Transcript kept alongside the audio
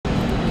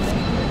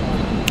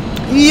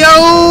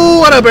Yo,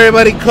 what up,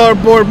 everybody?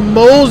 Cardboard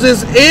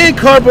Moses and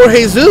Cardboard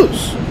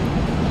Jesus.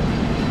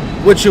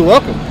 Which you're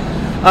welcome.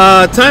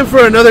 Time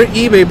for another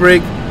eBay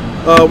break.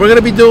 We're going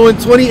to be doing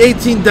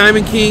 2018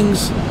 Diamond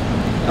Kings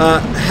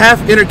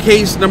half inner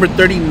case number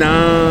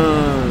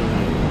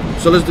 39.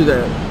 So let's do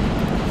that.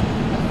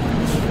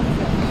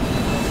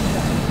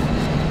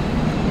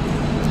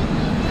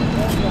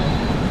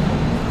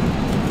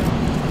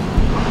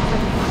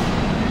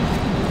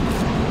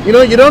 You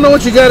know, you don't know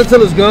what you got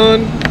until it's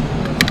gone.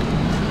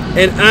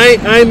 And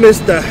I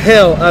missed the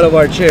hell out of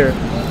our chair.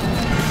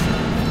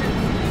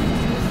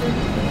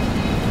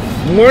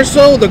 More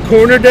so the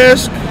corner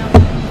desk.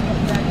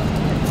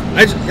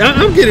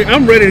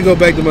 I'm ready to go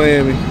back to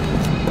Miami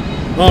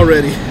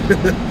already.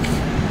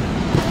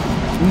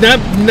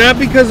 not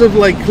because of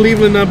like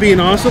Cleveland not being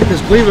awesome, because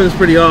Cleveland is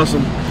pretty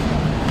awesome.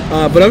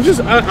 But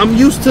I'm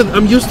used to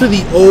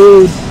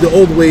the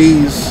old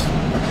ways.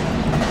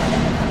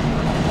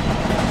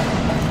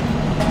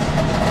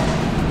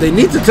 They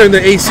need to turn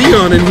the AC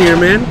on in here,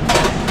 man.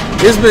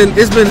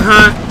 It's been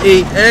hot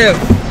AF.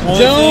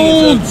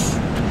 Jones.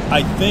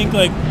 I think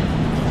like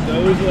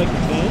those are like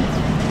vents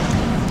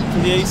for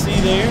the AC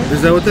there.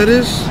 Is that what that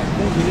is? I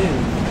think it is.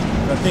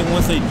 I think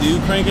once they do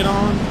crank it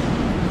on,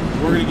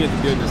 we're gonna get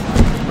the goodness.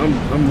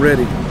 I'm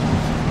ready.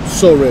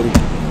 So ready.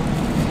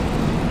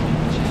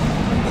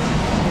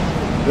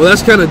 Well,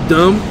 that's kind of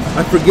dumb.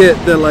 I forget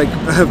that like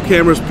I have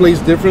cameras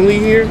placed differently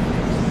here.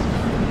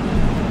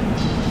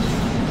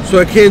 So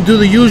I can't do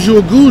the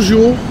usual.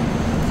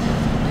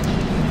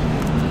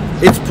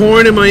 It's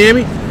pouring in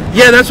Miami.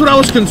 Yeah, that's what I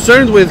was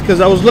concerned with,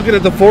 because I was looking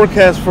at the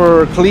forecast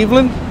for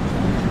Cleveland,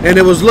 and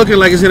it was looking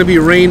like it's going to be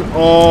rain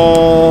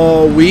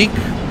all week.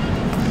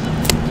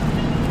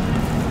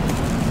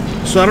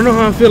 So I don't know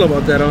how I feel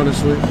about that,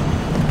 honestly.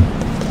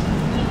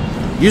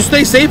 You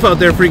stay safe out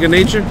there, freak of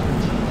nature.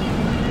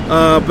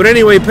 But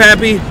anyway,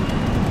 Pappy,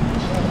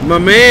 my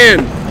man,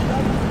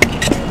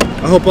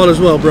 I hope all is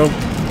well, bro.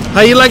 How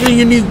you liking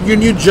your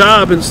new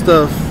job and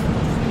stuff?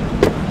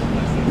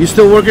 You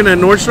still working at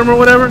Nordstrom or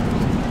whatever?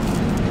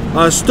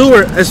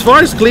 Stuart, as far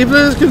as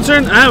Cleveland is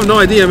concerned, I have no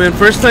idea, man.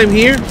 First time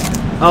here,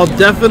 I'll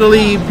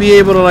definitely be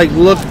able to like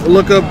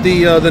look up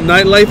the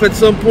nightlife at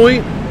some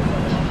point.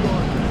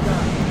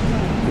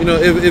 You know,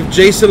 if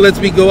Jason lets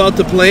me go out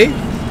to play,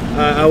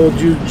 I will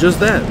do just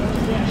that.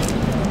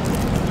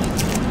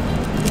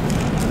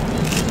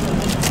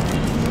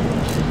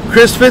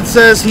 Chris Fitz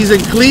says he's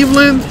in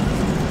Cleveland,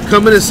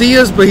 coming to see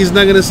us, but he's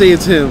not gonna say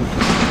it's him.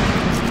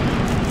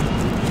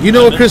 You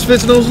know what Chris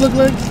Fitz nose look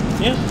like?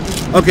 Yeah.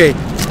 Okay,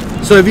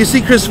 so if you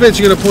see Chris Fitz,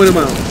 you're gonna point him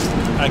out.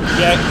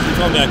 Yeah, you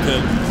told me I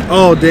could.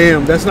 Oh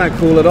damn, that's not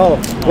cool at all.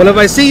 Well, if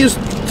I see you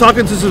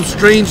talking to some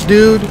strange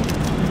dude,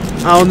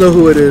 I'll know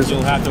who it is.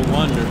 You'll have to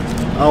wonder.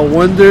 I'll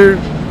wonder.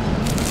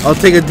 I'll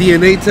take a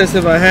DNA test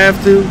if I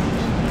have to.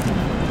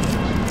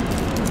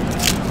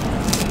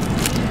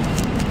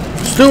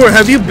 Stuart,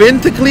 have you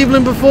been to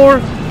Cleveland before?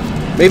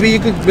 Maybe you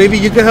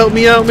could help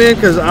me out, man,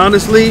 because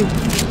honestly,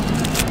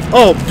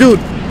 oh dude,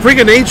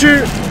 freaking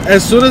nature,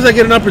 as soon as I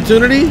get an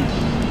opportunity,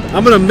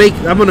 I'm gonna make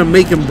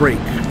him break.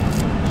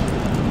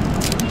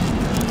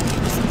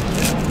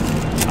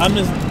 I'm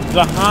just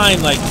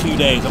behind like 2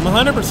 days. I'm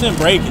 100%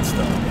 breaking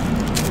stuff.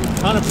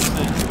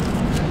 100%.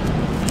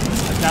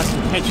 I got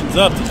some catchings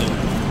up to do.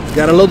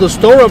 Gotta load the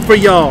store up for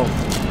y'all.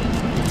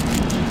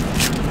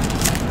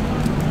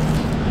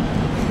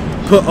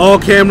 Put all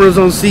cameras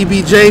on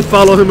CBJ.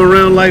 Follow him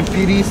around like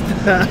PDs.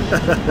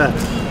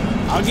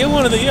 I'll get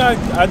one of the. I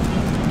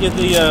get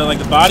the like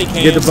the body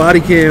cam. Get the body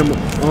cam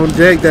on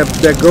deck. That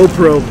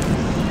GoPro.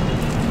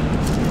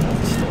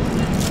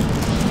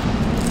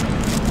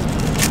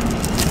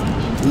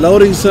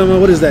 Loading some.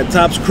 What is that?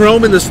 Topps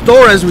Chrome in the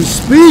store as we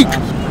speak.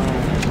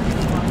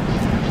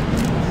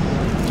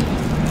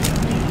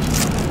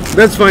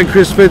 That's fine,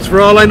 Chris Fitz. For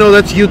all I know,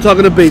 that's you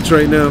talking to Bates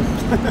right now.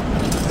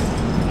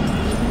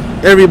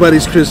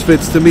 Everybody's Chris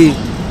Fitz to me.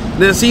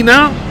 Now see,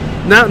 now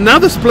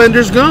the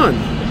splendor's gone.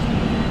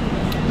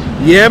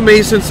 Yeah,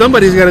 Mason,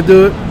 somebody's got to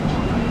do it.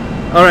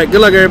 All right, good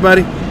luck,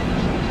 everybody.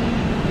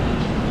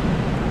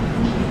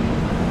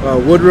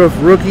 Woodruff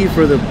rookie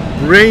for the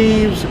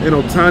Braves and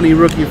Ohtani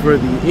rookie for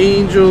the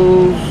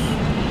Angels.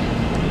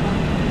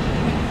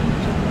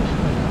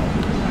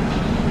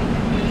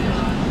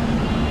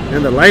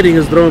 And the lighting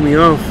is throwing me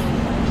off.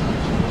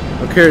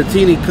 A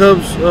Caratini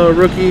Cubs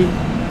rookie.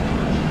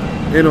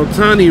 And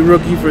Ohtani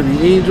rookie for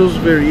the Angels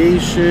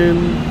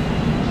variation.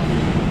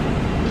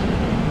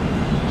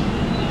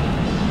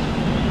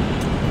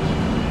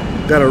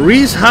 Got a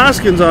Reese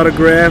Hoskins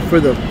autograph for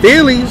the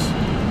Phillies.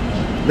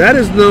 That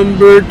is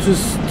numbered to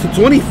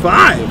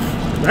 25.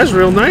 That's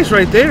real nice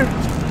right there.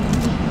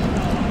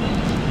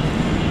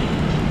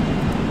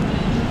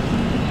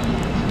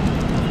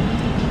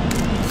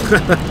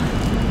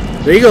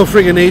 There you go,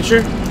 friggin'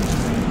 nature.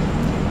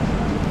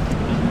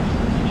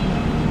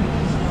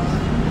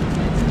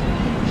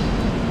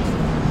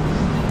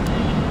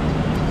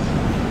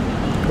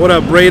 What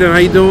up, Braden? How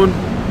you doing?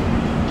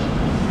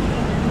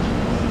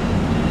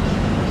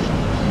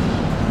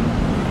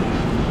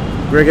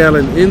 Greg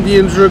Allen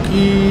Indians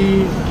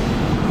rookie.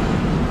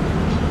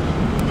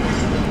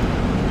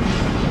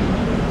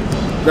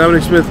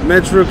 Dominic Smith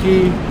Mets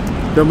rookie.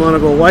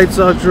 Delmonico White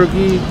Sox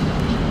rookie.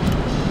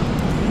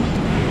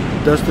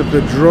 Dustin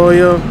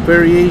Pedroia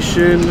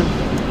variation.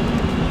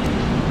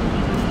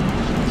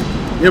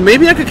 Yeah,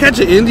 maybe I could catch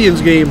an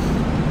Indians game.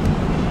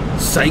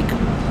 Psych.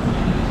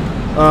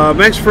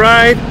 Max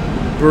Fried,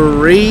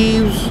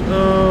 Braves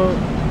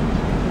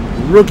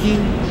rookie.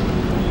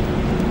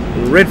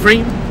 Red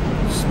frame.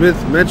 Smith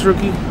Mets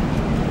rookie.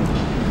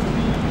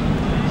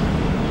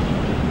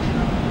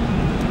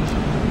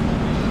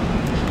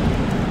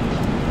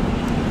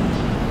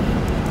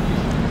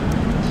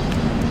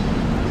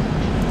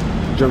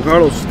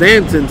 Giancarlo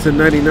Stanton to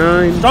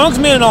 99.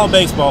 Strongest man in all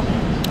baseball.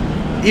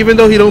 Even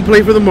though he don't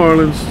play for the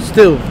Marlins,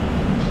 still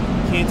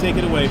Can't take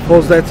it away.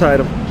 holds that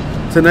title.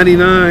 To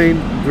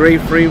 99, gray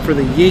frame for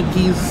the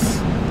Yankees.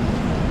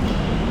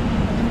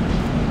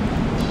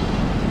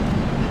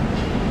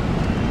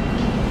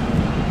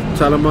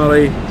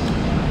 Talamale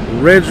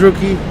Reds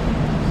rookie.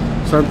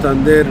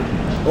 Santander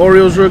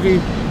Orioles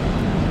rookie.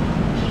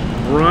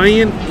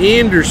 Brian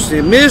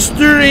Anderson,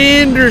 Mr.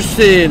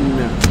 Anderson,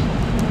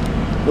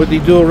 with the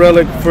dual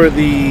relic for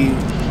the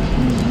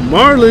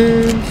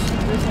Marlins.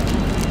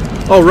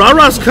 Oh,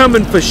 Rara's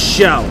coming for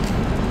show.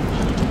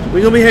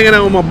 We're gonna be hanging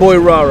out with my boy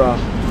Rara.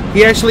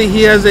 He has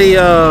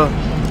a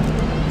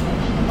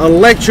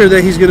lecture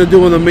that he's gonna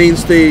do on the main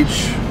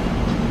stage.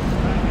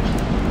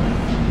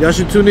 Y'all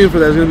should tune in for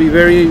that. It's gonna be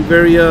very,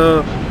 very,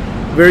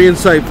 very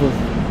insightful.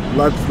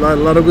 A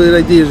lot of good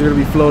ideas are gonna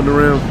be floating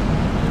around.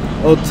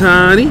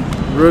 Ohtani,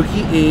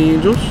 rookie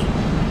Angels.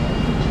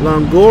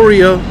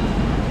 Longoria,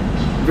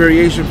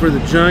 variation for the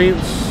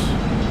Giants.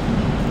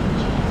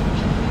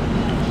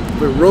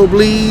 For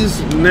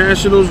Robles,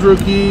 Nationals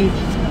rookie.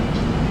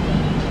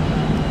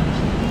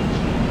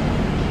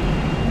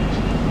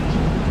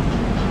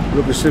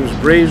 Lucas Sims,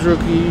 Braves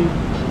rookie.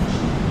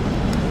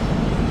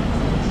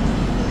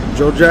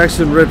 Joe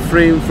Jackson, red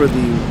frame for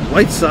the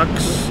White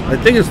Sox. I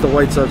think it's the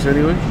White Sox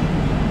anyway. Did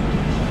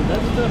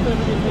that stuff ever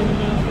get taken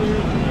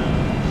downstairs?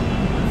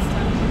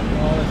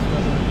 All that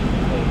stuff ever get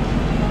taken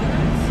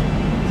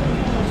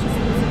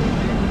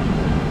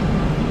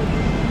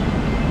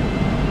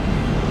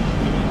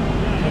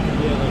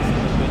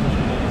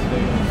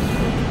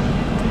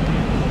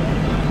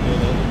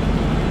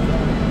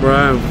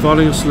Brian,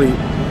 falling asleep.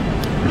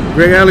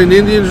 Greg Allen,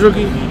 Indians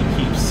rookie. We need to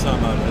keep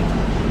some of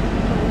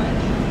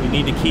it. We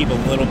need to keep a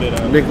little bit of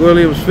it. Nick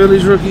Williams,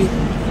 Phillies rookie.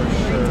 For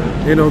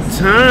sure. And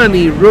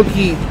Ohtani,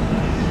 rookie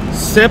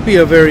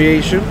sepia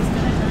variation.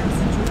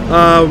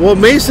 Well,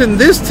 Mason,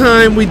 this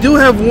time we do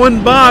have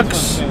one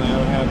box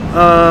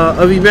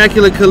of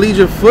Immaculate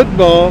Collegiate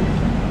Football.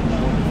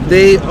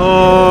 They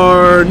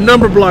are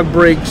number block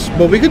breaks,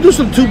 but we could do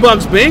some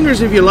 2-box bangers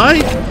if you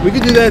like. We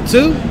could do that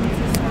too.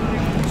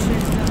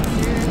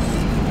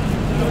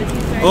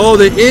 Oh,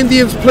 the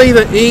Indians play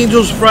the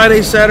Angels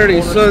Friday,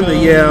 Saturday,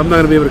 Sunday. Yeah, I'm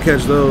not going to be able to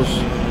catch those.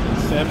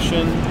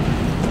 Inception.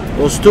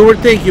 Well, Stuart,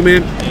 thank you,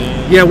 man.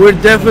 Yeah, we're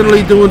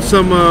definitely doing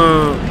some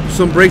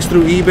breaks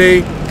through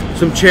eBay,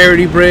 some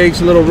charity breaks,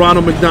 a little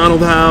Ronald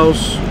McDonald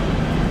House.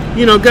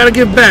 You know, got to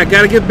give back,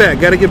 got to give back,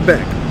 got to give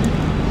back.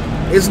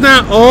 It's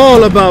not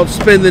all about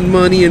spending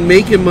money and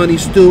making money,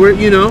 Stuart,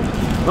 you know.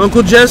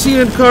 Uncle Jesse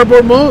and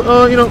Cardboard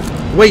you know,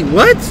 wait,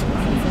 what?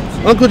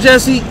 Uncle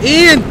Jesse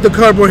and the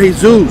Cardboard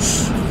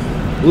Jesus.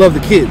 Love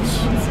the kids.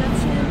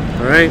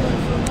 All right.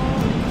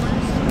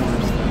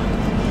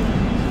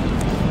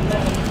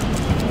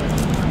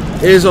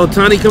 Is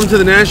Ohtani coming to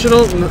the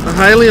National?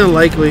 Highly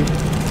unlikely.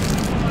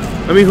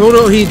 I mean, hold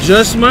on. He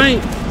just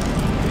might.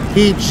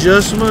 He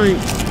just might.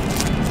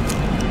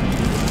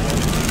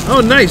 Oh,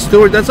 nice,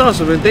 Stuart. That's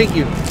awesome, man. Thank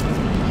you.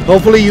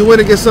 Hopefully you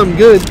win and get something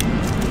good.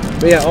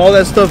 But yeah, all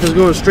that stuff is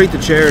going straight to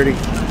charity.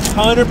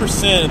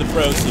 100% of the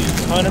proceeds.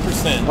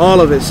 100%.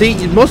 All of it.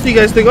 See, most of you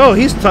guys think, oh,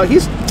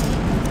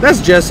 that's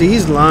Jesse.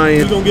 He's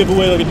lying. We're going to give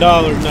away like $1.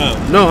 No.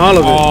 No, all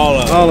of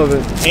it. All of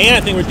it. And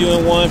I think we're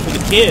doing one for the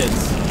kids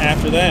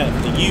after that,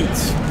 the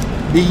Utes.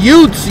 The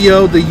Utes,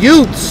 yo. The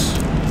Utes.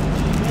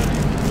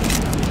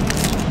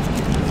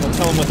 Don't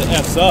tell them what the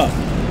F's up.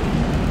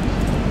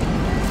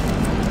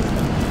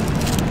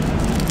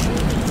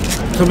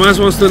 Tomas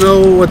wants to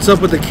know what's up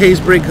with the Case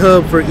Break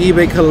Hub for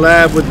eBay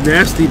collab with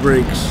Nasty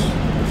Breaks.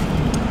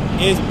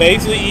 It's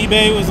basically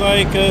eBay was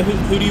like,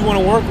 who do you want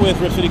to work with,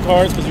 Rip City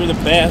Cards, because you're the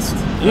best.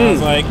 And I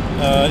was like,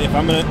 if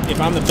I'm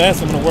the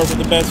best, I'm gonna work with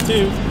the best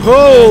too.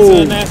 Oh,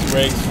 and Nasty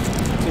Breaks.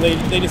 So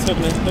they just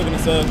hooking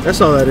us up.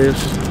 That's all that is.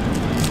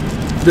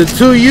 The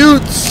two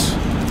Utes.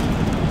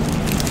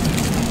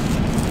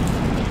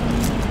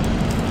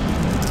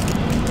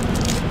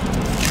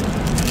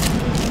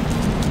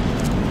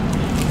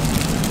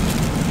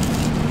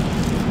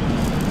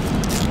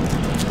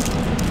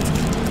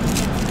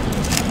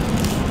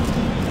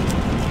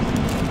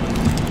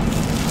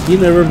 He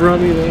never brought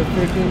me that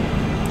freaking.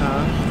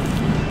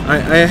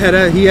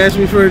 He asked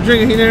me for a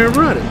drink and he never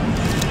brought it.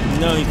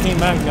 No, he came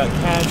back and got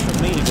cash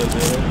from me to go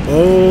get it.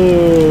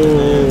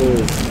 Oh.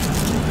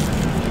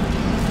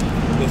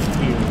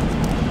 Disappeared.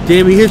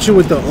 Damn, he hit you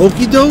with the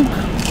okey doke?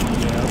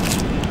 Yeah.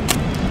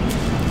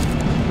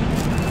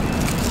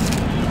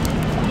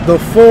 The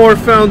 4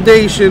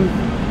 Foundation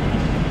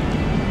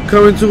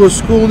coming to a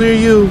school near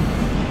you.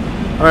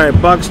 Alright,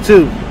 box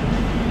 2.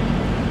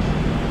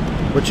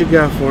 What you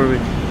got for me?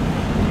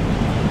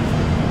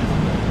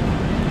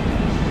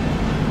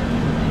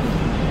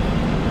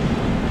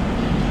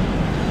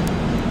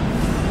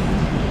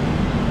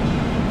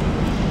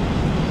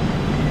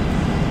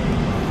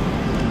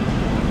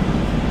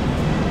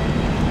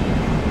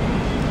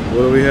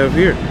 What do we have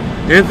here?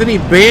 Anthony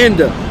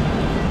Banda,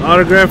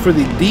 autograph for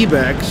the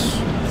D-backs.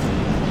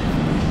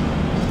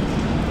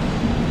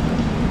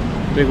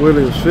 Nick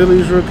Williams,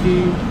 Phillies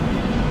rookie.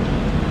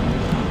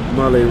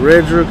 Male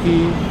Reds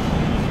rookie.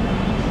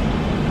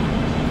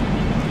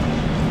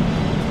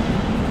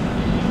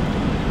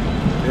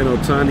 And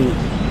Otani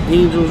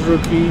Angels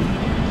rookie.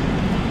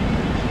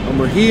 A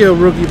Mejia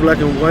rookie, black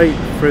and white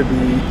for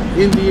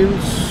the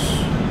Indians.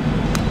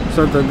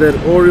 Santander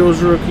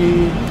Orioles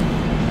rookie.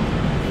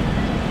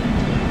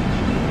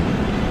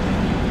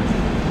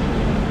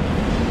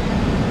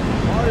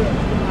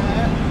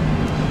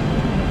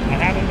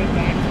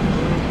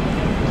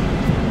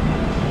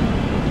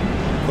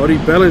 Cody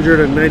Bellinger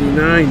to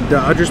 99,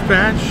 Dodgers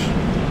patch.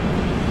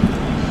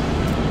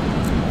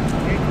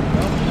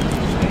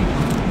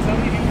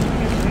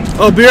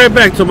 Oh, be right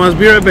back, Tomas.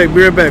 Be right back.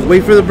 Be right back.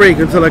 Wait for the break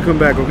until I come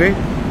back, okay?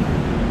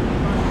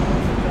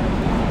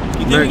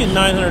 You think we get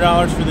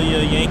 $900 for the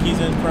Yankees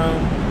in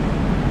Chrome?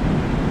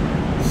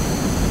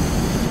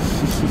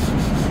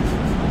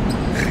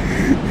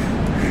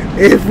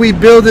 If we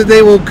build it,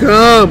 they will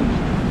come.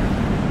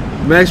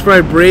 Max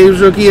Fried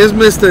Braves rookie is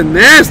Mr.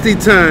 Nasty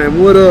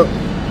Time. What up?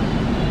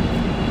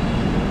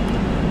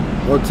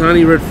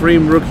 Otani red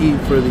frame rookie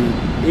for the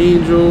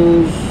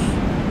Angels.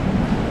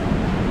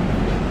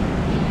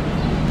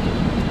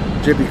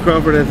 JP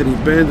Crawford, Anthony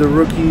Banda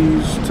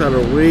rookies.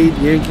 Tyler Wade,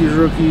 Yankees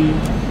rookie.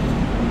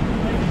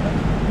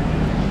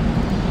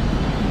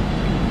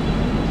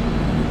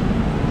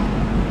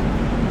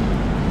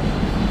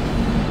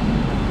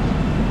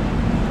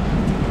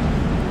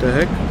 The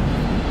heck?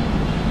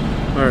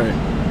 Alright.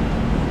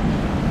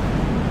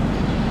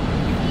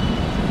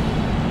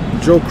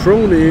 Joe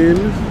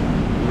Cronin.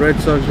 Red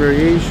Sox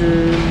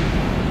variation.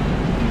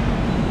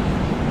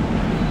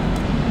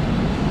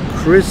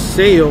 Chris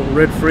Sale,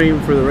 red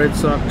frame for the Red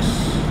Sox.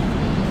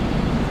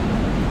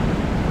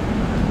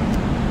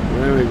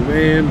 Ryan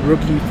McMahon,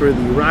 rookie for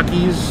the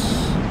Rockies.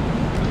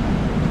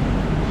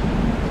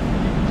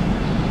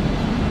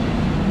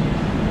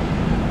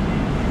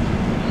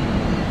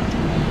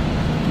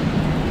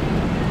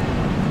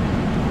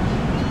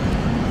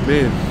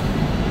 Man.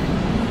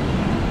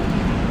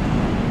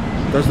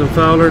 Dustin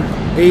Fowler,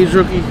 A's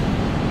rookie.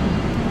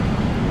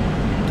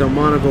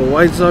 Delmonico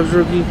White Sox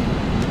rookie.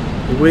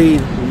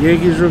 Wade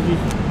Yankees rookie.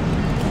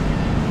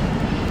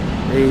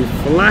 A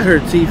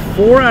Flaherty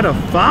 4 out of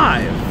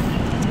 5.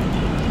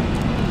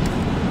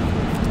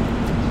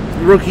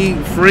 Rookie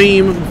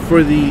frame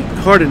for the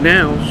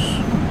Cardinals.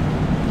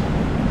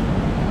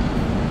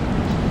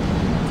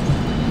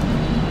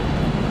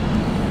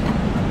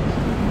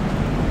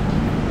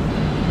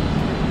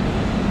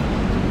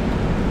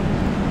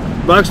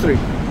 Box 3.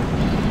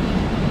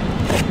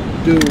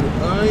 Dude,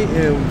 I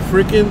am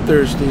freaking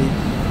thirsty.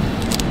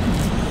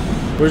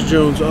 Where's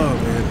Jones? Oh,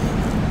 man.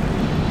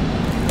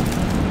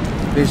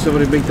 Need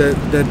somebody to make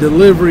that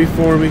delivery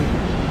for me.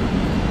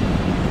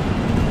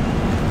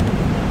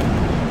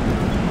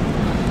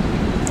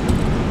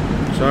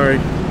 Sorry.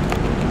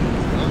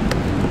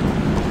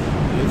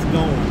 It's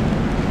going.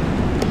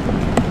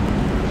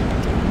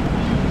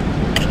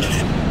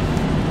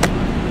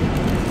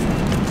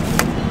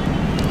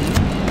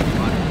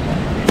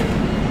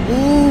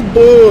 Ooh,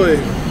 boy.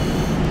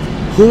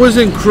 Who was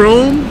in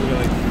Chrome? We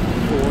got like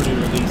 40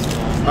 releases.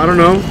 I don't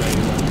know.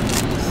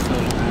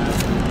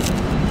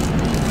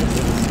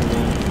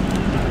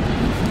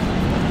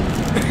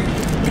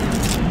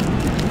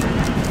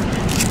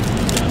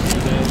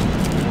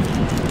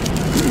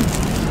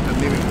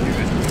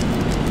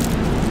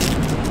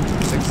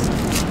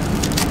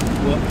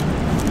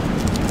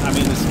 I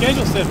mean, the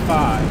schedule said 5.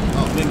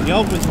 Oh. Then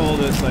Gelfman told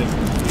us, like,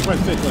 he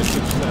probably picked like 6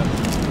 or 7.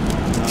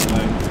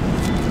 Like,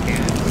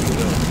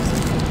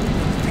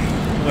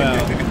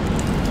 well,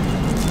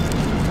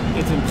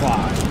 it's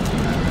implied.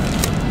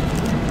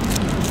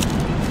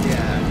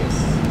 Yeah, I guess.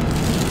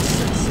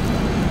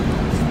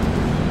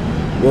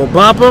 Well,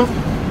 Bappa,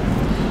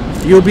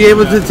 you'll be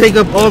able to take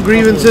up all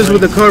grievances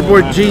with the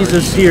cardboard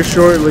Jesus here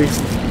shortly.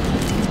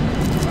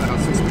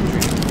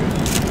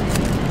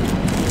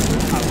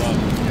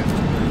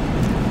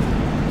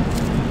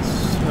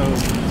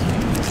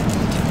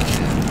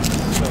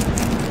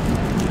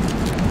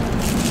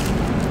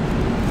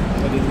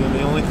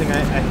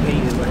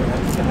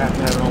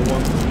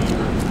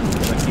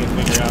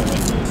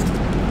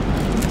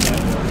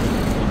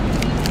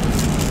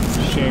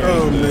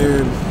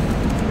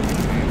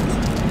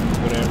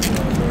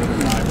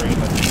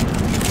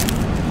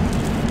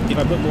 If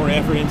I put more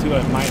effort into it,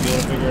 I might be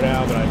able to figure it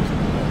out, but I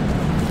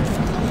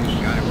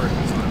just got it working.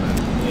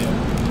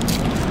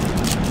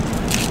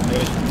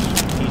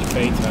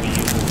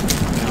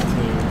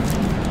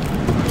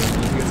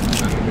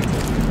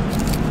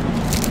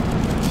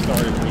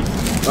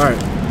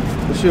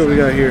 see what we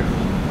got here. I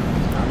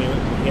mean,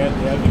 he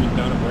hasn't even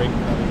done a break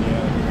probably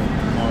yet.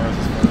 Tomorrow's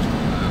his first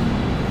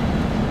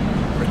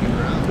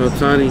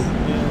one. Otani,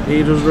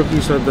 Angels rookie,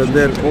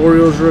 Santander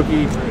Orioles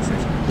rookie,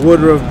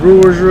 Woodruff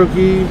Brewers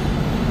rookie,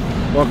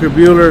 Walker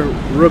Buehler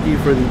rookie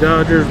for the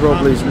Dodgers,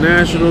 Robles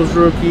Nationals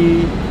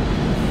rookie.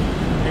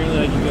 Apparently,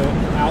 like, you go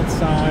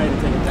outside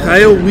and take a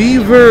Kyle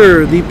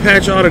Weaver, the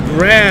patch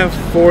autograph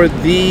for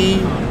the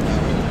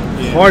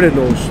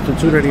Cardinals to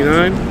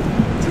 299.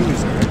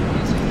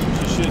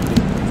 She should be.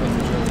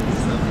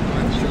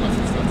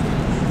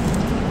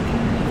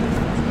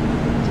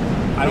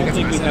 I don't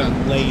think we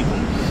have labels.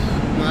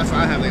 No, that's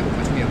why I have labels.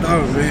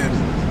 Oh man,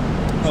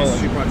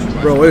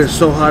 Oh, bro, it is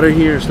so hot in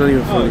here. It's not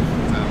even funny.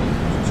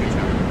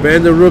 Oh.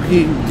 Banda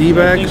rookie, I think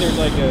D-backs. there's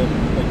like a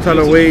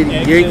Tyler Wade,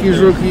 Yankees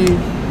rookie.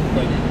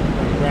 Like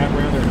wrap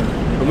around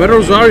there. Ahmed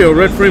Rosario,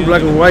 red frame,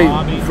 black and white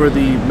for the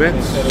They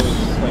Mets. said it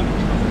was like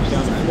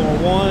down to floor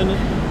 1,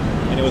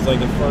 and it was like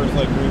the first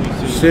like room you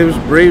see. Sims,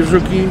 Braves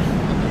rookie.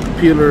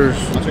 Peelers,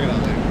 I'll check it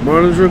out later.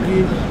 Marlins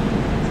rookie.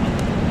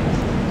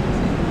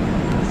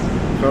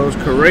 Carlos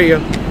Correa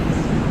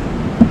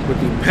with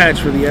the patch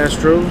for the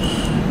Astros.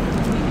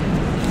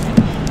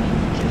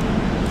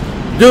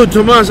 Dude,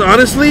 Tomas,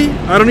 honestly,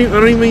 I don't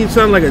even mean to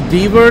sound like a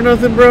diva or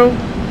nothing, bro.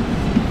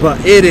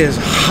 But it is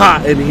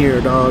hot in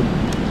here, dog.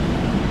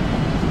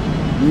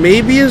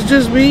 Maybe it's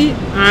just me.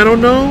 I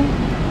don't know.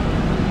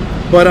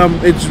 But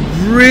it's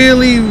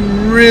really,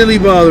 really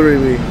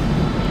bothering me.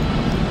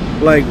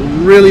 Like,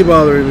 really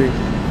bothering me.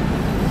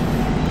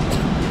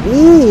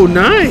 Ooh,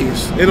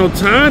 nice. And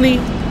Otani,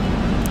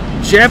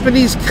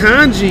 Japanese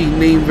kanji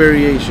name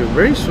variation.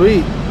 Very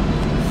sweet.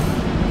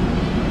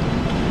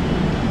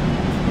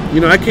 You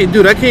know, I came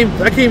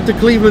to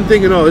Cleveland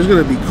thinking, oh, it's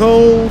gonna be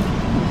cold.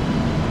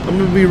 I'm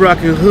gonna be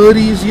rocking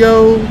hoodies,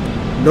 yo.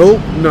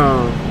 Nope,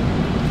 nah.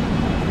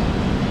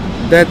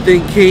 That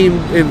thing came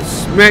and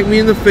smacked me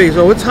in the face.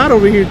 Oh, it's hot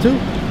over here too.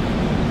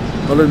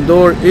 A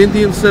Lindor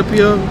Indian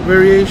sepia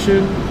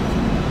variation.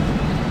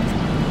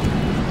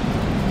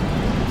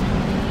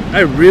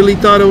 I really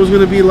thought it was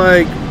gonna be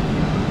like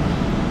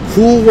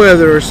cool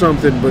weather or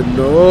something, but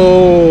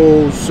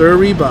no,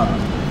 sorry, Bob.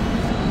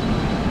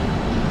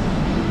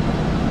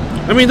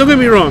 I mean, don't get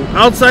me wrong.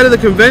 Outside of the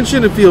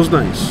convention, it feels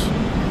nice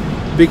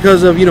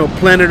because of, you know,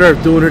 planet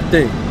Earth doing her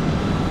thing.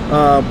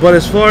 But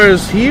as far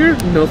as here,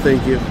 no,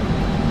 thank you.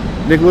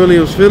 Nick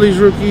Williams, Phillies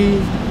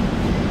rookie.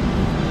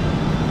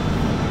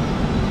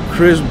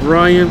 Chris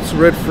Bryant's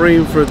red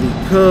frame for the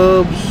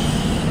Cubs.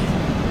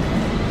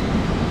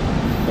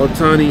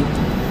 Otani,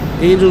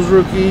 Angels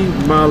rookie.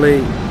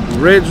 Male,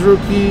 Reds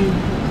rookie.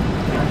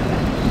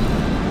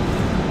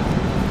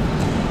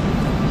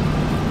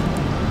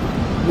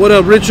 What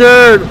up,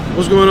 Richard?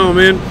 What's going on,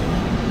 man?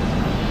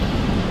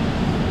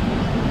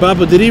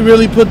 Papa, did he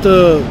really put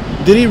the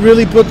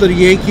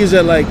Yankees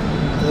at like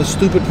a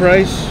stupid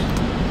price?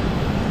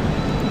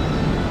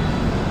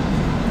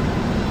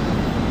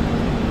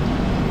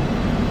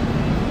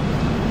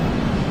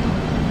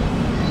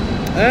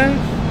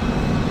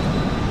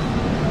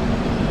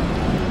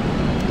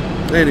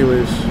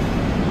 Anyways.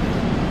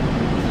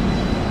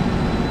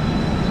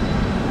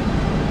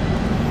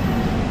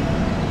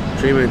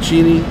 Trey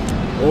Mancini,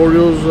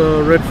 Orioles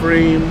red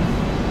frame.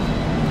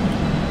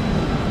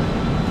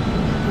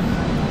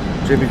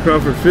 J.P.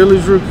 Crawford,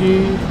 Phillies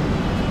rookie.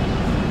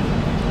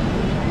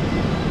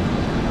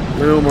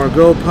 Leno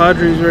Margot,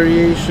 Padres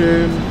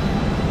variation.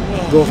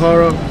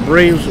 Gohara,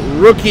 Braves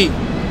rookie.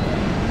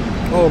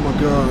 Oh my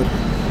God.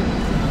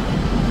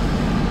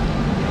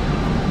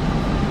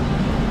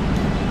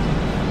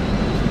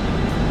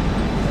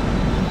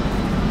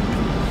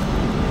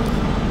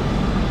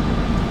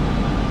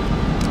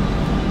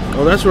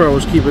 Oh, that's where I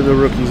was keeping the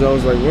rookies. I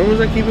was like, where was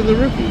I keeping the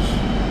rookies?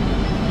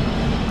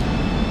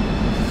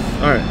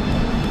 Alright.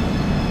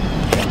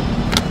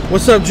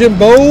 What's up,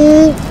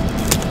 Jimbo?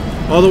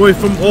 All the way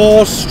from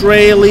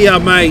Australia,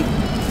 mate.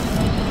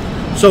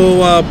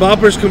 So,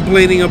 Bopper's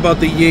complaining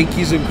about the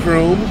Yankees in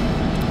chrome.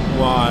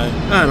 Why?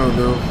 I don't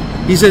know.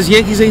 He says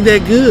Yankees ain't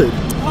that good.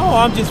 Oh,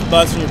 I'm just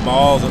busting your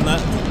balls. I'm not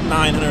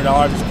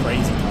 $900 is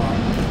crazy talk.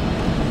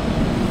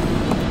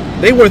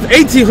 They worth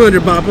 $1,800,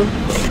 Bopper.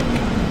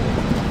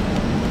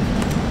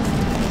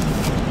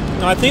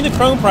 No, I think the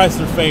chrome prices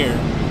are fair.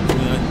 I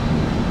mean,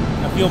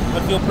 I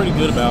feel pretty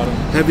good about them.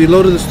 Have you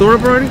loaded the store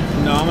up already?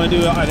 No, I'm gonna do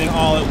it. I think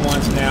all at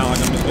once now. Like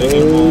I'm just gonna get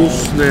them Oh all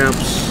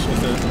snaps!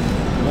 with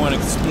one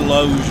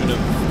explosion of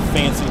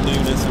fancy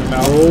newness in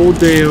about Oh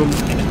damn!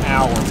 an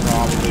hour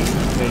probably. It's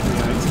gonna take me,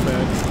 I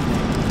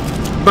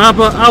expect.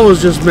 Papa, I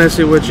was just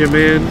messing with you,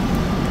 man.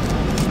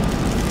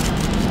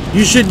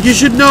 You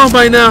should know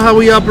by now how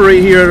we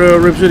operate here at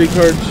Rip City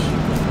Cards.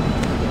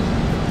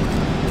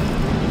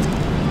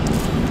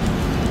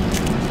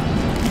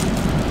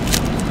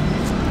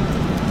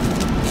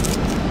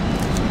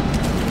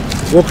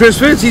 Well, Chris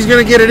Fitz, he's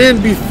gonna get it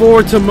in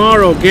before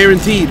tomorrow,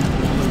 guaranteed.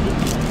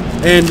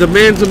 And the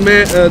man's a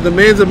man. The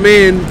man's a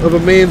man of a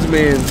man's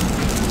man.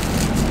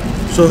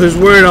 So his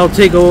word, I'll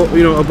take,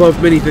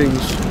 above many things.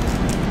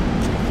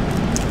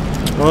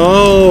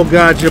 Oh,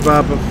 gotcha,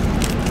 Papa.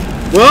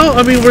 Well,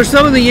 I mean, we're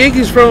selling the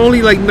Yankees for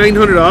only like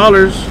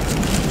 $900.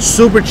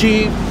 Super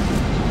cheap.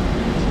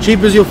 Cheap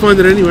as you'll find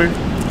it anywhere.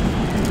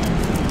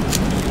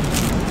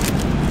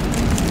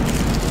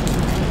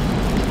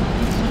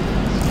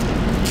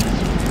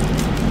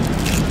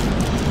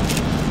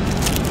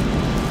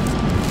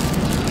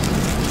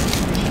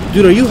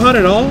 Dude, are you hot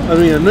at all? I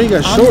mean, I know you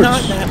got shorts. I'm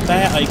not that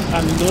bad. Like,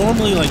 I'm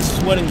normally like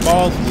sweating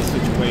balls in this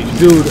situation.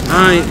 Dude,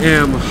 I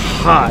am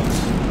hot.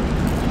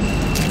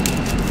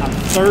 I'm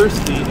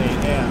thirsty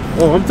AF.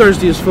 Oh, I'm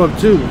thirsty as fuck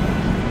too.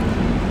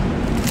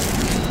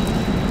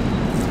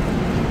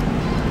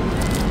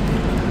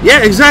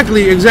 Yeah,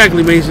 exactly,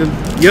 Mason.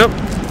 Yep.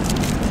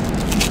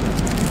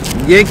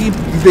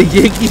 The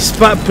Yankee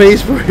spot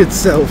pays for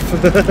itself.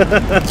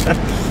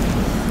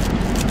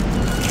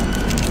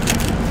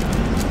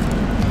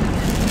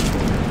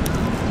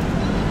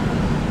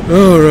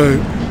 All right.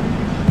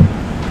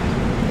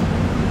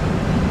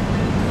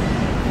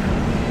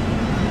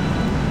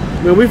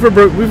 Man, we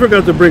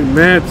forgot to bring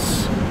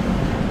mats.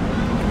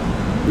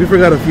 We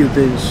forgot a few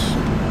things.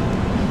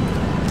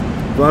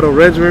 Bottle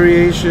Reds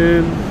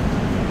variation.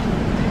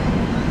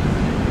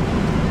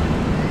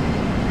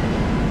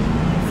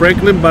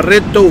 Franklin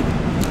Barreto,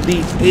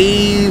 the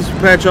A's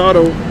patch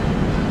auto.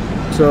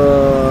 It's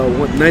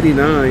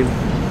 $199.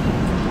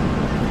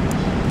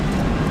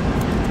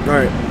 All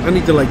right, I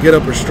need to like get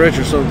up or stretch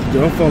or something.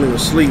 Dude, I'm falling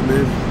asleep,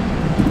 man.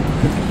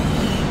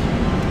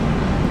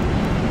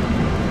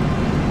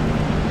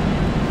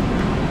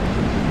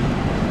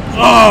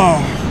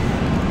 Oh,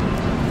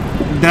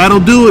 that'll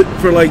do it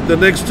for like the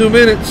next 2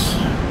 minutes.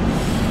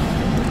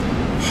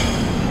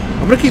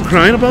 I'm gonna keep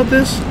crying about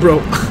this,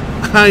 bro.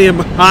 I am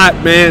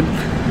hot, man.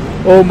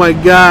 Oh my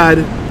God,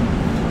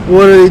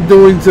 what are they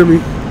doing to me?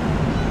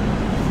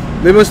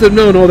 They must have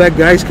known, oh, that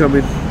guy's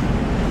coming.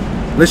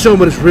 Let's show them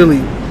what it's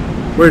really,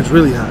 where it's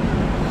really hot.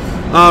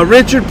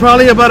 Richard,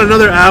 probably about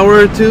another hour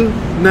or two.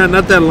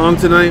 Not that long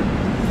tonight.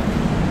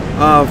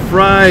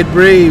 Fried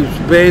Braves,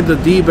 Band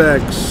of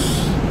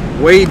D-backs,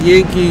 Wade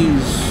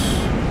Yankees.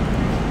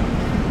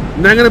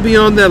 Not gonna be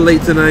on that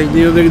late tonight.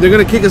 You know, they're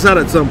gonna kick us out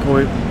at some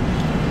point.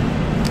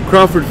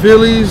 Crawford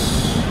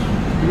Phillies,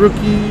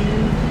 rookie.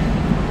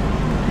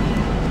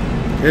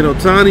 And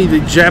Otani, the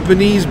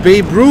Japanese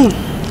Babe Ruth.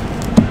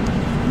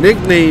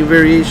 Nickname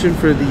variation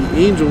for the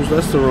Angels.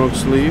 That's the wrong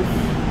sleeve.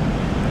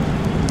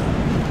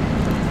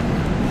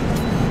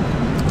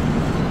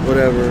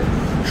 Whatever.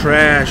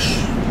 Trash.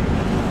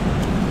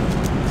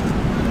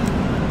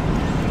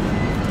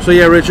 So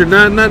yeah, Richard,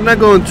 not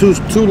going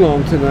too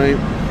long tonight.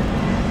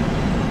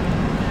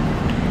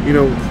 You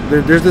know,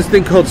 there's this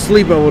thing called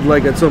sleep I would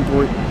like at some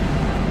point.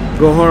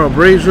 Gohara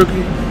Braves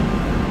rookie.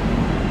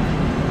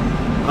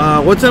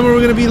 What time are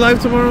we gonna be live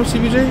tomorrow,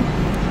 CBJ?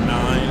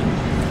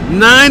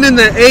 9 in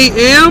the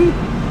a.m.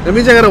 That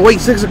means I gotta wait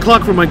 6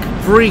 o'clock for my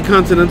free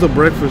continental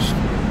breakfast,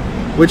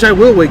 which I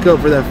will wake up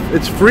for that.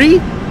 It's free.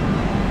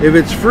 If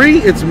it's free,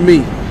 it's me.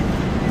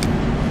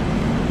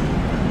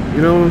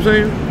 You know what I'm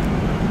saying?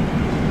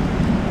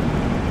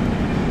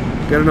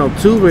 Got an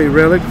Altuve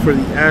relic for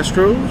the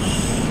Astros.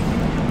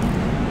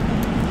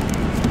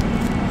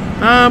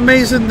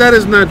 Mason, that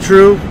is not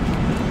true.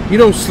 You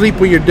don't sleep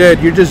when you're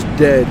dead. You're just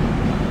dead.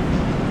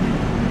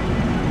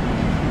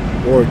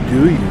 Or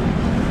do you?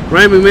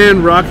 Ryan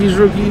McMahon, Rockies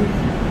rookie.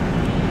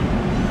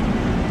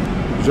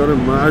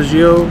 Jordan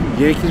Maggio,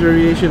 Yankees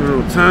variation.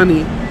 And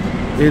Otani,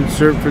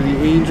 insert for the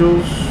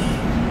Angels.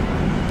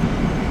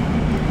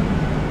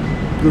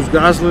 Bruce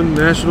Goslin,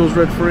 Nationals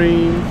red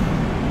frame.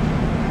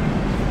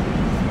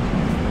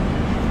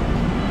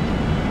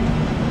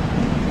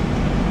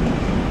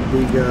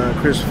 We got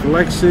Chris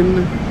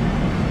Flexen,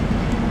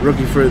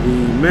 rookie for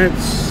the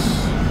Mets.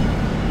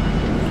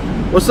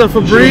 What's up,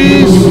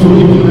 Fabrice?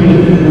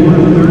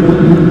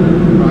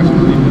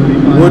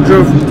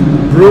 Woodruff,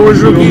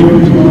 Brewers rookie.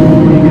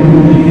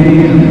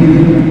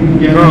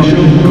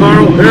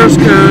 Carl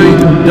Erskine,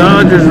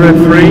 Dodgers red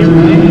frame.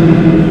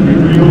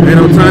 And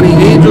Otani,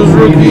 Angels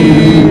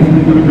rookie.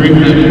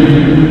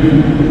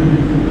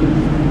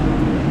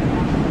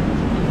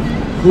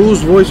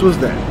 Whose voice was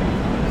that?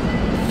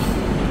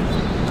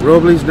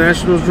 Robles,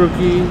 Nationals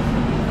rookie.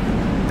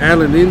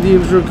 Allen,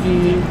 Indians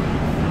rookie.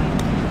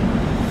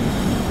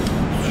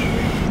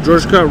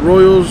 George Scott,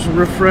 Royals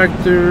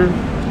refractor.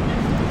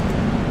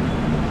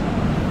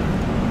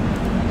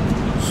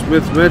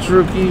 Smith, Mets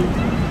rookie.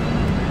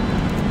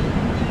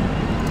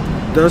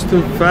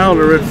 Dustin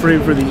Fowler, red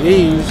frame for the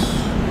A's.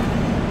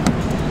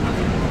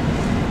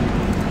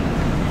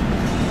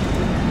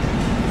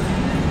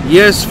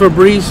 Yes,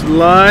 Fabrice,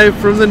 live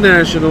from the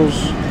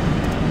Nationals.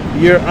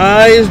 Your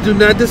eyes do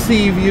not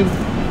deceive you.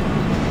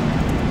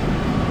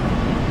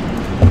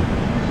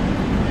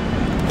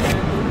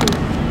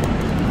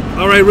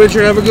 All right,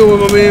 Richard, have a good one,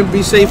 my man.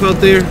 Be safe out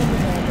there.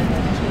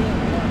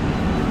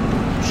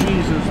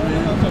 Jesus,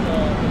 man.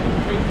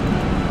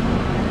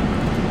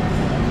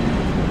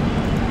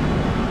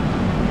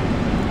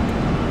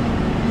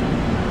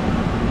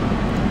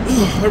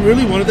 I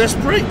really wanted that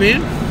Sprite,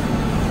 man.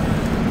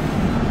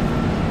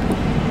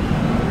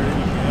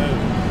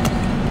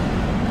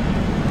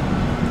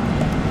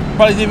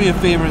 Probably do me a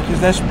favor, because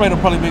that Sprite will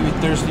probably make me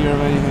thirstier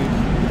or anything.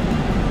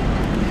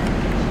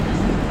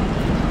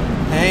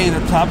 Hey, the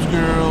Tops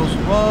girls.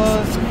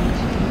 What?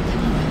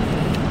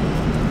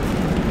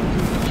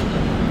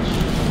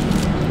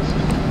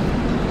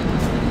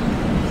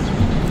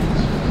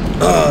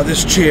 Oh,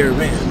 this chair,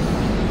 man.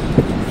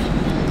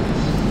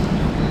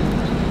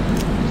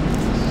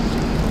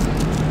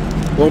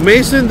 Well,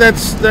 Mason,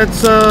 that's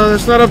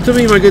not up to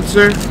me, my good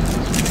sir.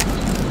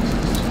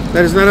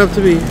 That is not up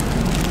to me.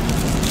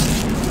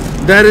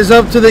 That is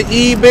up to the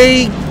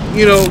eBay,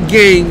 you know,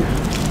 gang.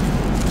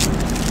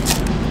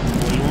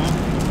 What do you want?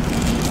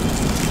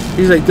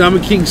 He's like,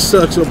 Diamond King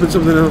sucks. Open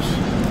something else.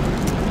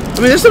 I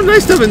mean, there's some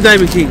nice stuff in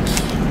Diamond Kings.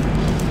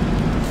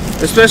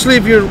 Especially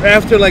if you're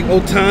after like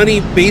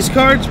Otani base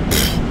cards.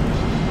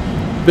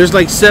 Pfft, there's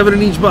like 7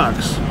 in each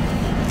box.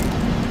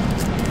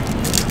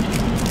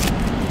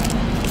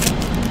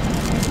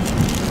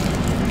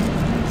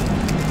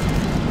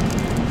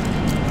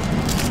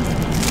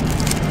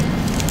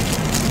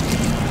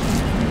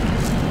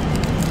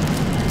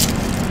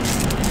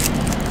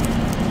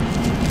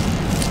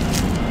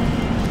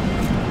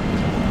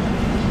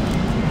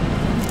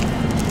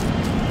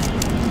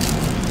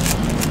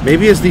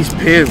 Maybe it's these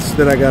pants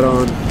that I got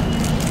on.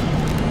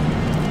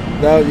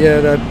 Yeah,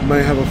 that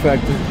might have a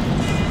factor.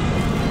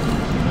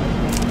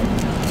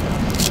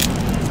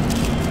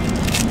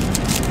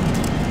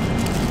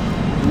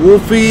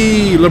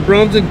 Wolfie,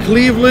 LeBron's in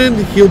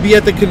Cleveland. He'll be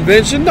at the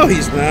convention. No,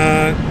 he's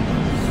not.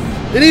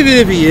 And even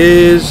if he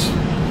is,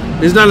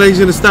 it's not like he's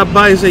gonna stop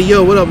by and say,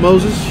 "Yo, what up,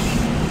 Moses?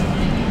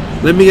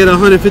 Let me get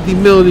 150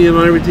 million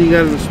on everything you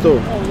got in the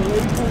store."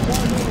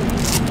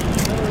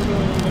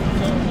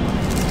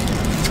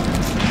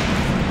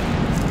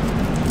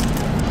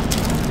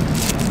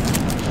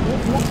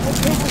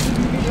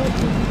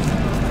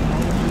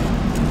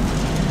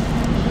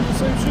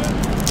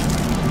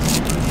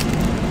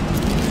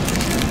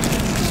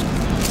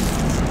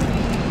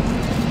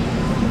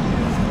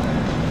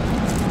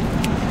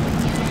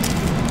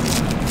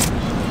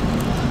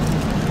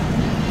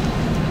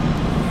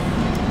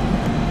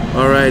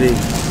 Alrighty.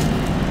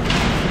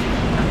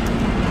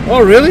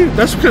 Oh, really?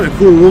 That's kind of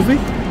cool, Wolfie.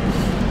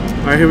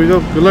 Alright, here we go.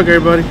 Good luck,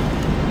 everybody.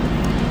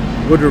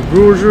 Woodruff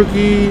Brewers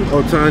rookie.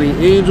 Otani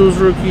Angels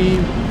rookie.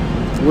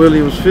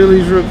 Williams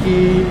Phillies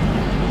rookie.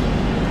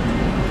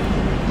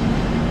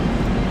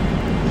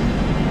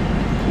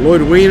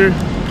 Lloyd Weiner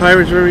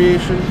Pirates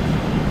variation.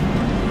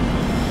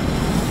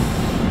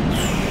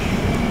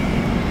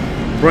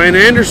 Brian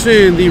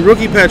Anderson, the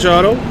rookie patch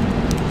auto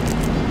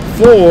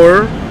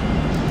for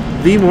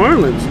the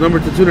Marlins, number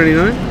to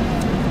 299.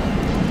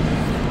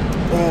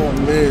 Oh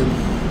man,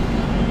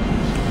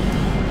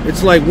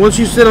 it's like once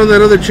you sit on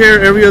that other chair,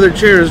 every other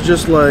chair is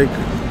just like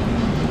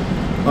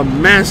a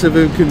massive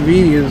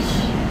inconvenience.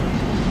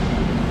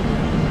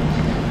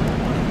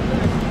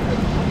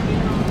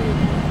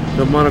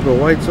 The Monaco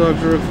White Sox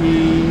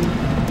rookie.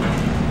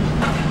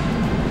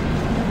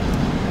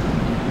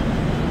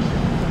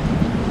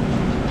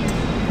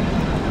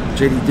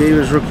 J.D.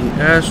 Davis rookie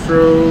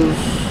Astros.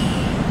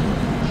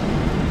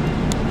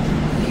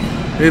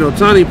 And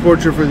Otani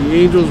portrait for the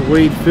Angels.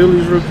 Wade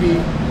Phillies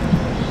rookie.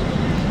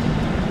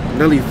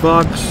 Nelly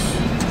Fox.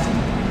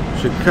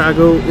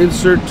 Chicago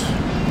insert.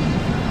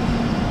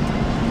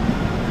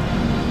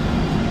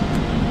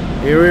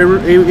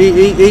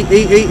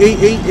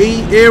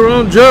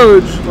 Aaron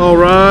Judge. All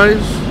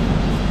rise.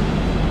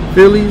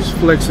 Phillies.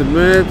 Flexing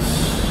Mets.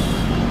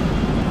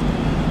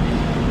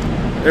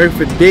 Eric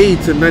Fedde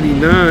to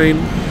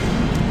 99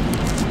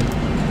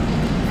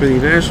 for the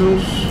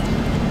Nationals.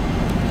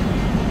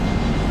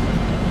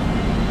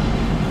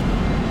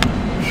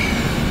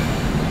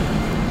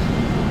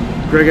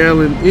 Greg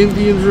Allen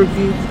Indians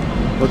rookie.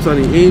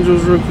 Otani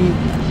Angels rookie.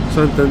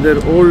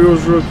 Santander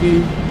Orioles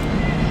rookie.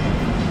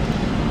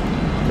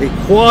 A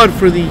quad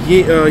for the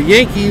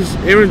Yankees.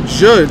 Aaron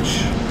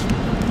Judge.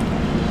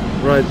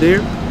 Right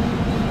there.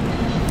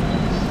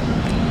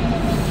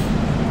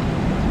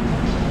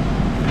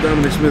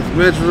 Dominic Smith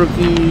Mets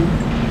rookie.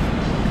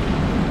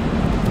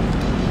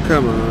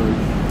 Come on.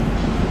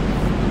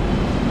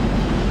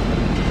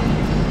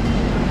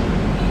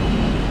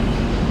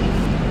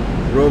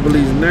 Robles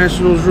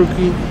Nationals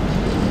rookie.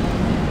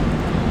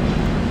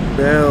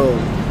 Bell.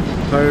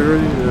 Pirate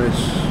rookie.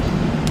 Nice.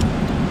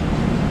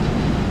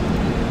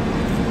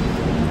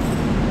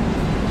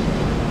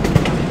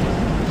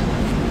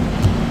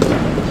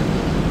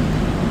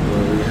 What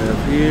do we have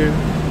here?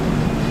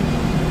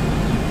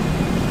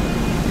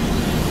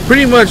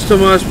 Pretty much,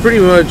 Tomas, pretty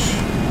much.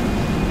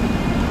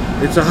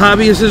 It's a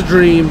hobbyist's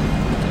dream.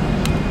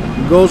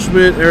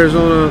 Goldschmidt,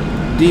 Arizona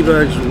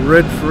D-backs,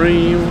 red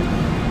frame.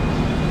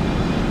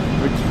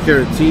 Ricky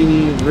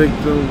Caratini,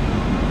 Victim.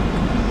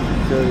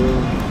 Chicago.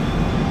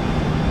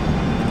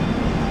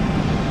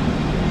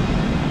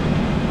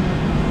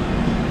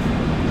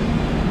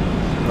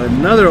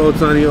 Another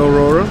Otani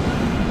Aurora.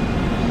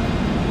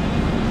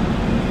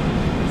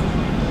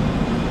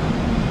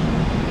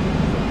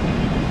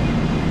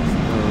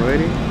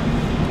 Alrighty.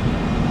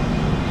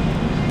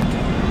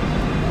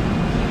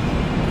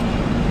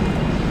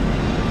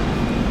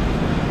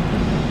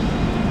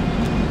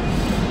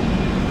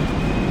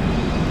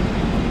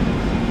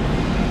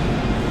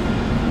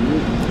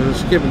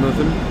 skip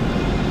nothing.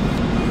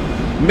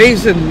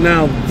 Mason,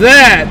 now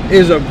that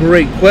is a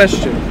great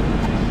question.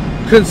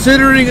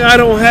 Considering I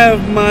don't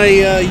have my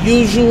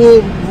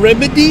usual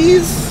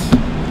remedies,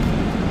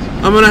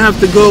 I'm gonna have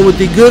to go with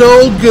the good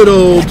old.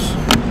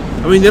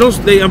 I mean,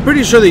 I'm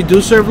pretty sure they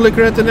do serve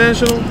liquor at the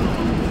National,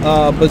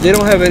 but they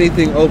don't have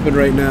anything open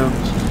right now.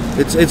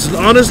 It's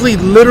honestly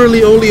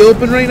literally only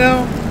open right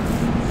now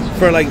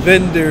for like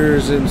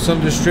vendors and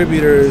some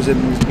distributors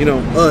and, you know,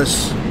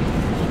 us.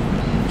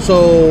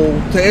 So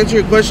to answer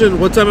your question,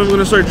 what time I'm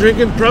gonna start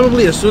drinking?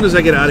 Probably as soon as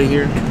I get out of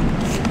here.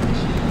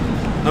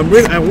 I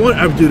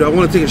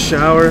want to take a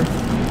shower,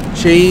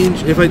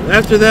 change.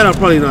 After that, I'll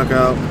probably knock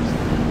out.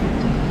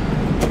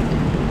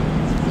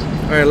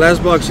 All right,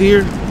 last box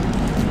here.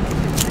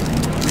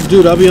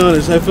 Dude, I'll be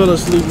honest, I fell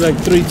asleep like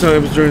 3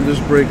 times during this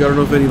break. I don't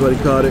know if anybody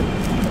caught it.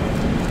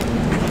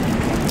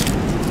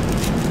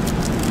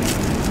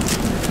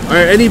 All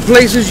right, any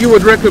places you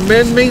would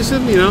recommend,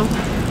 Mason? You know,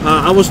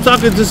 I was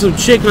talking to some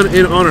chick on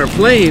our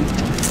plane,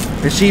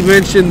 and she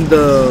mentioned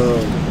the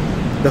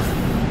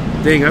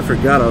dang, I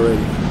forgot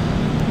already.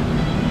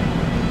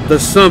 The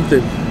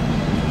something.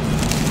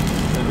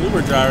 The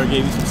Uber driver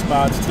gave you some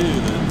spots too.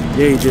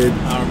 Yeah, he did.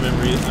 I don't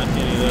remember any of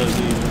those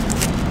either.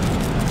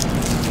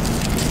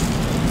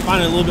 I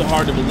find it a little bit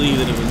hard to believe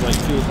that it was like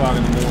 2 o'clock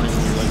in the morning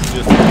when we were like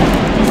just in the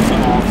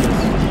office.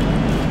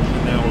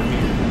 And now we're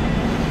here.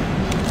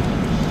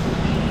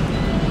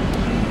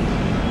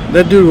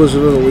 That dude was a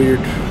little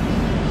weird.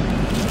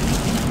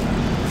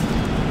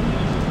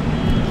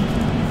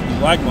 You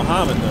like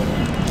Muhammad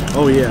though.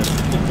 Oh yeah.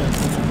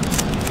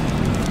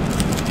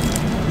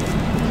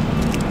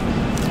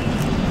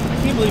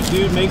 I can't believe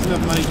dude makes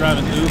enough money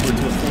driving Uber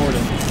to afford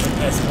an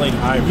Escalade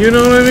hybrid. You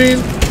know what I mean?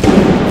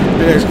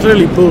 Yeah, it's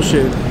clearly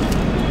bullshit.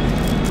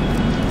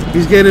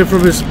 He's getting it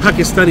from his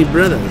Pakistani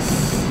brothers.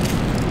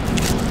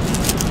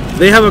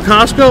 They have a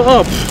Costco?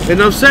 Oh,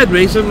 enough said,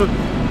 Mason.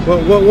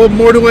 What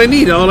more do I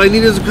need? All I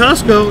need is a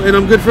Costco, and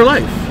I'm good for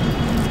life.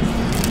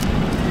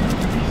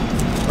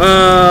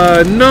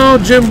 No,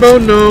 Jimbo,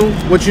 no.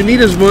 What you need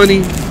is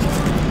money.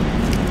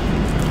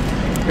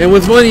 And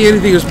with money,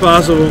 anything is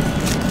possible.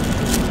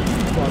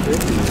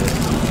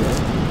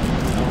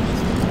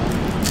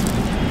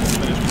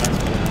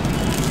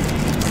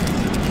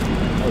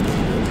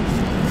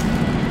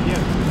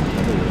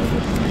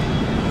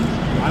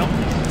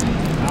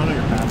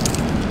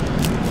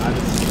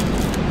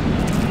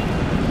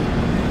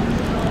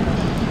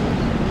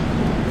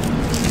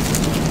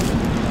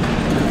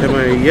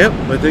 Yep,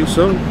 I think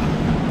so.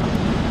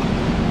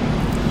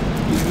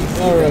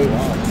 Alright.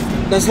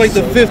 That's like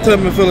the 5th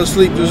time I fell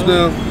asleep just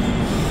now.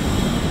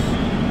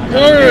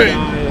 Alright.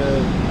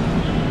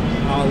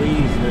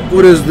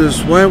 What is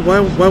this? Why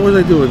was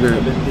I doing that?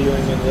 I've been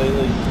dealing with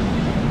lately.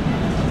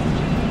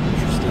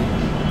 Interesting.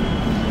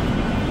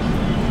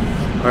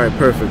 Alright,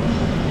 perfect.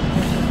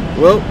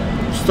 Well,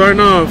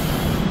 starting off.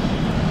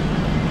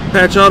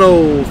 Patch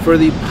auto for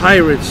the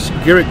Pirates.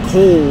 Garrett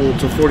Cole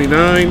to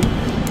 49.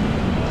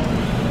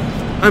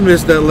 I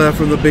missed that laugh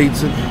from the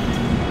Bateson.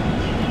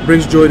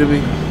 Brings joy to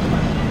me.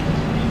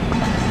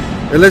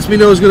 It lets me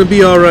know it's going to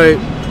be alright.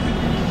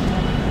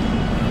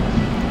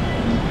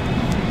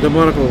 The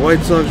Monaco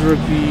White Sox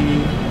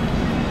rookie.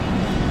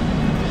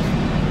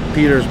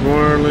 Peters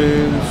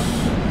Marlins.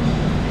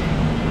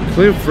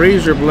 Clint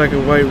Frazier black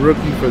and white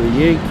rookie for the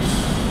Yanks.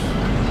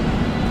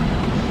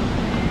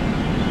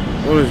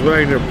 Honus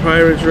Wagner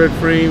Pirates red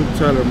frame.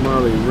 Tyler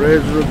Mahle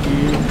Reds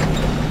rookie.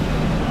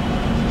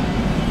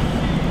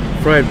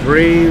 Fried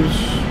Braves,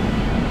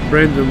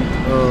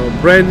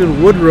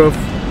 Brandon Woodruff,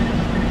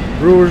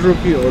 Brewers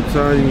rookie,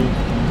 Otani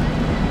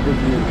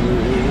rookie.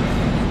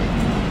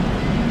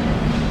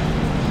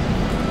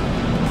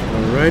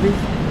 Alrighty.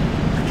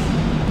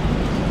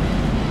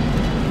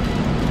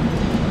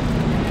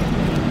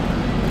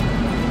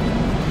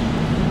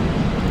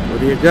 What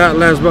do you got?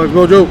 Last box,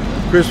 Mojo.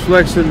 Chris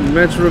Flexen,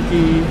 Mets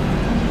rookie.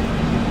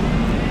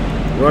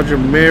 Roger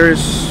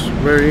Maris,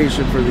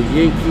 variation for the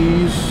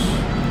Yankees.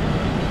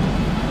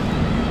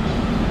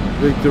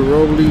 Victor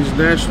Robles,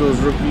 Nationals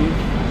rookie.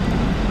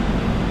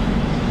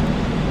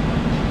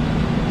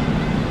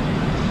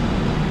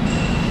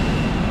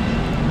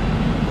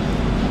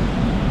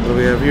 What do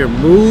we have here?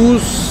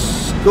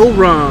 Moose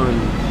Goran.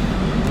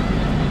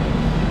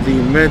 The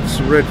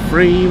Mets red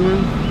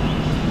frame.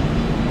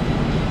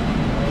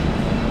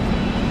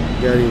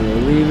 Gary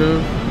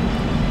Molina.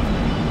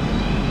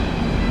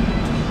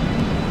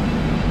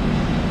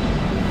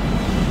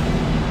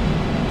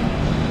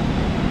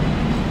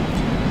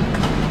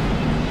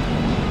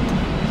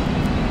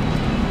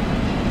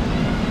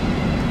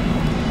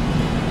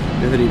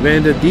 Anthony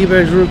Banda,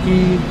 D-backs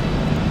rookie.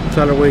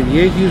 Tyler Wade,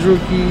 Yankees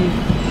rookie.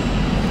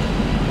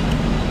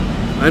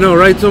 I know,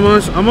 right,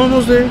 Tomas? I'm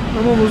almost there.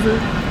 I'm almost there.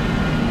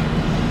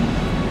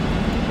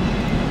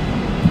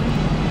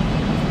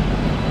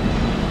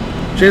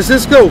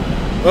 Francisco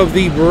of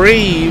the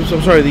Braves,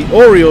 I'm sorry, the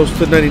Orioles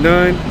to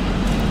 99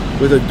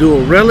 with a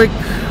dual relic.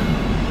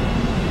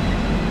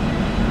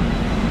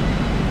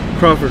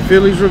 Crawford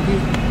Phillies rookie.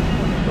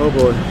 Oh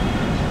boy.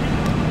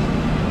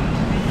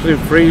 Clint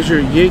Frazier,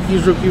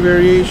 Yankees rookie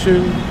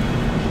variation.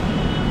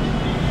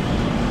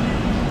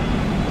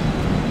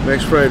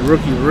 Max Fried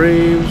rookie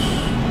Braves.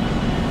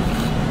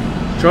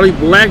 Charlie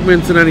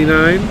Blackmon to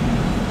 99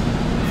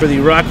 for the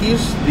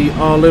Rockies. The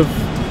olive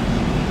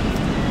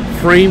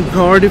frame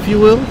card, if you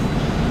will.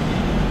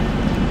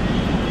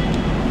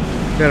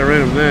 Gotta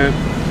random that.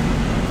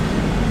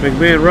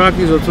 McMahon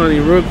Rockies, Otani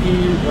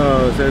rookie,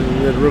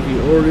 rookie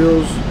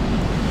Orioles,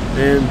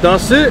 and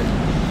that's it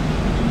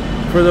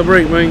for the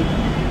break, man.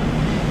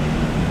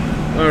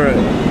 All right,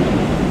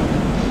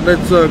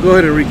 let's go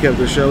ahead and recap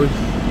this, shall we?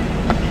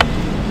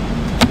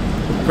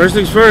 First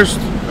things first,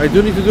 I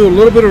do need to do a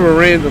little bit of a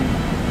random.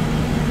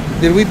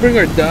 Did we bring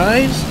our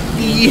dies?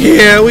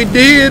 Yeah, we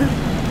did.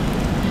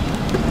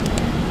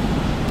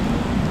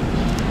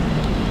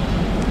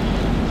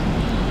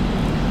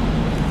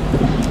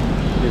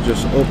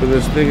 Just open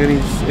this thing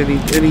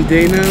any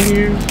day now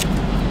here.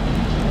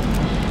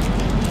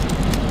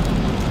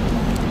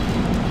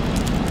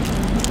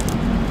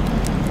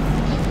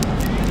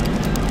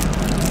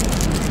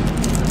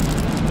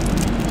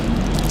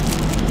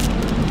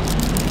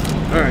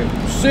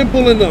 Alright,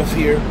 simple enough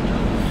here.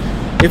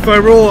 If I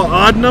roll an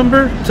odd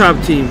number,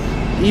 top team.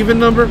 Even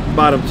number,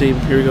 bottom team.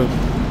 Here we go.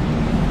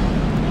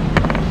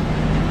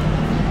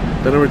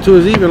 The number 2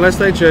 is even, last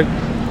I checked.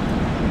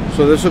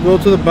 So this will go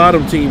to the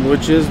bottom team,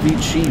 which is the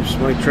Chiefs.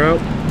 Mike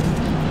Trout.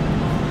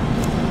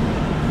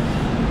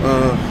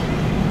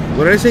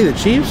 What did I say? The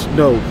Chiefs?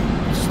 No.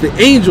 It's the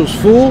Angels,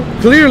 fool.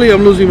 Clearly,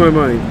 I'm losing my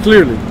mind.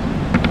 Clearly.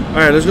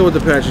 Alright, let's go with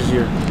the patches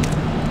here.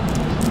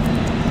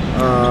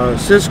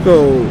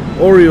 Cisco,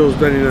 Orioles,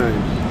 99.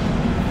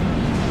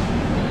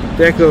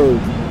 Deco.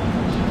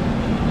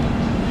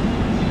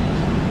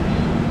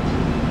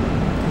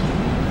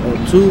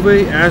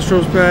 Altuve,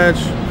 Astros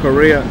patch.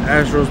 Correa,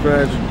 Astros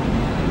patch.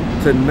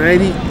 To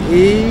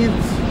 98,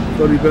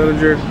 Cody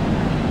Bellinger,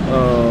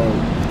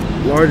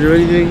 large or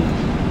anything.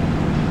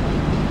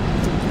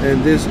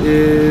 And this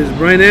is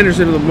Brian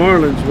Anderson of the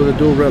Marlins with a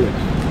dual relic.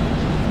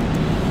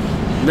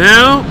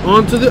 Now,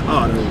 on to the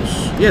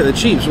autos. Yeah, the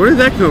Chiefs. Where did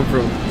that come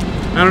from?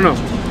 I don't know.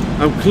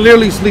 I'm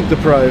clearly sleep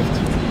deprived.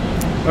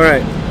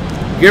 Alright.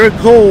 Garrett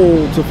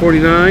Cole to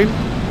 49.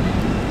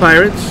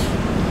 Pirates.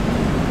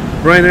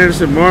 Brian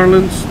Anderson,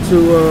 Marlins to,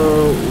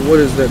 what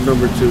is that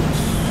number 2?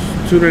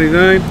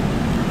 299.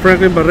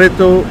 Franklin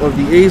Barreto of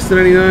the A's to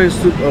 99.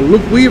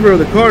 Luke Weaver of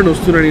the Cardinals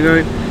to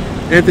 99.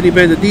 Anthony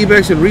Band, the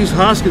D-backs, and Reese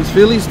Hoskins,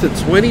 Phillies to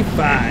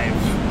 25.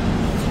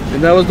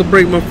 And that was the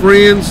break, my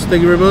friends.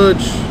 Thank you very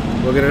much.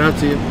 We'll get it out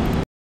to you.